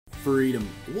Freedom.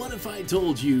 What if I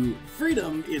told you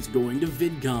Freedom is going to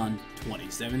VidCon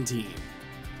 2017?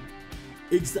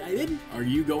 Excited? Are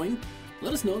you going?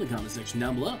 Let us know in the comment section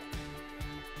down below.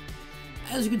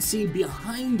 As you can see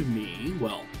behind me,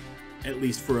 well, at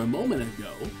least for a moment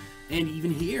ago, and even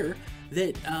here,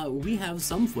 that we have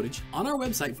some footage on our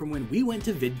website from when we went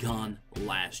to VidCon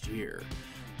last year.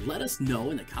 Let us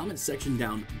know in the comments section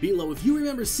down below if you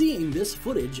remember seeing this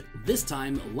footage this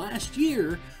time last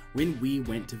year when we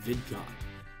went to VidCon.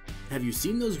 Have you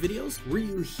seen those videos? Were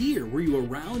you here? Were you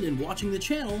around and watching the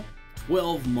channel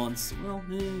 12 months, well,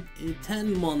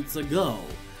 10 months ago?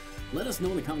 Let us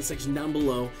know in the comment section down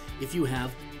below if you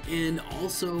have. And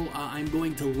also, I'm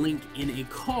going to link in a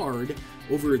card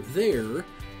over there.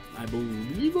 I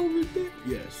believe over there?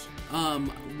 Yes.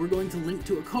 We're going to link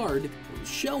to a card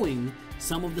showing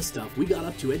some of the stuff we got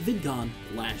up to at VidCon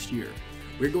last year.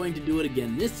 We're going to do it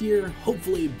again this year,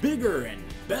 hopefully bigger and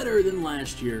better than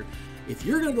last year. If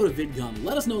you're going to go to VidCon,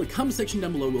 let us know in the comment section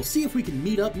down below. We'll see if we can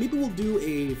meet up. Maybe we'll do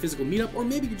a physical meetup, or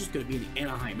maybe you're just going to be in the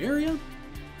Anaheim area,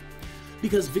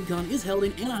 because VidCon is held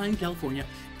in Anaheim, California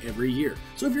every year.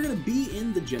 So if you're going to be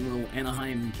in the general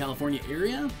Anaheim, California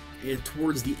area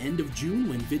towards the end of June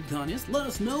when VidCon is, let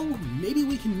us know. Maybe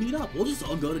we can meet up. We'll just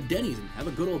all go to Denny's and have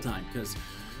a good old time, because,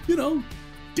 you know,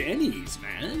 Denny's,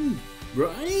 man,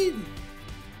 right?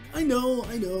 I know,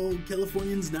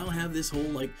 Californians now have this whole,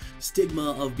 like,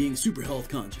 stigma of being super health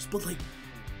conscious, but, like,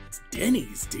 it's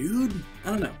Denny's, dude. I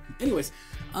don't know. Anyways,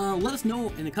 let us know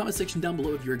in the comment section down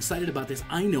below if you're excited about this.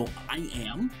 I know I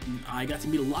am. I got to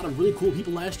meet a lot of really cool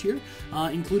people last year,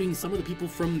 including some of the people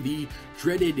from the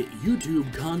dreaded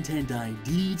YouTube Content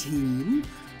ID team.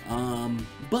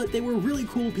 But they were really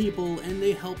cool people, and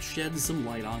they helped shed some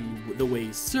light on the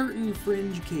way certain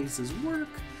fringe cases work,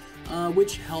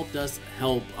 which helped us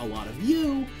help a lot of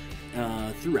you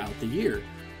throughout the year.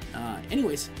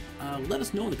 Anyways, let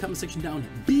us know in the comment section down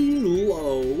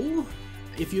below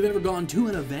if you've ever gone to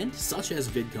an event such as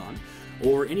VidCon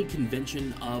or any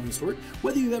convention of the sort,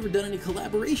 whether you've ever done any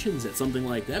collaborations at something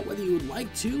like that, whether you would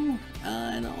like to,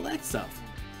 and all that stuff.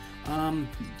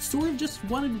 Sort of just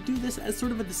wanted to do this as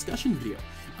sort of a discussion video.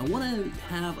 I want to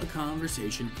have a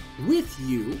conversation with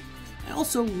you. I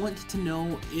also want to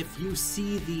know if you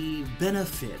see the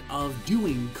benefit of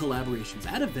doing collaborations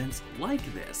at events like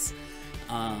this.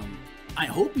 I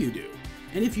hope you do.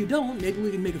 And if you don't, maybe we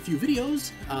can make a few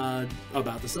videos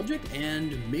about the subject,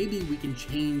 and maybe we can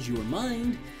change your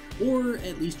mind, or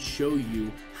at least show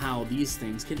you how these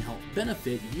things can help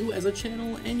benefit you as a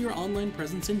channel and your online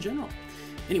presence in general.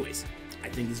 Anyways, I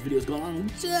think this video's gone on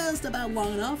just about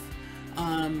long enough.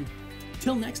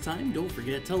 Till next time, don't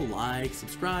forget to like,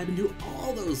 subscribe, and do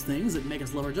all those things that make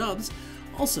us love our jobs.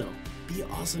 Also, be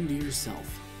awesome to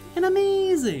yourself and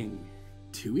amazing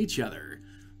to each other.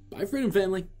 Bye, Freedom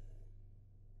Family.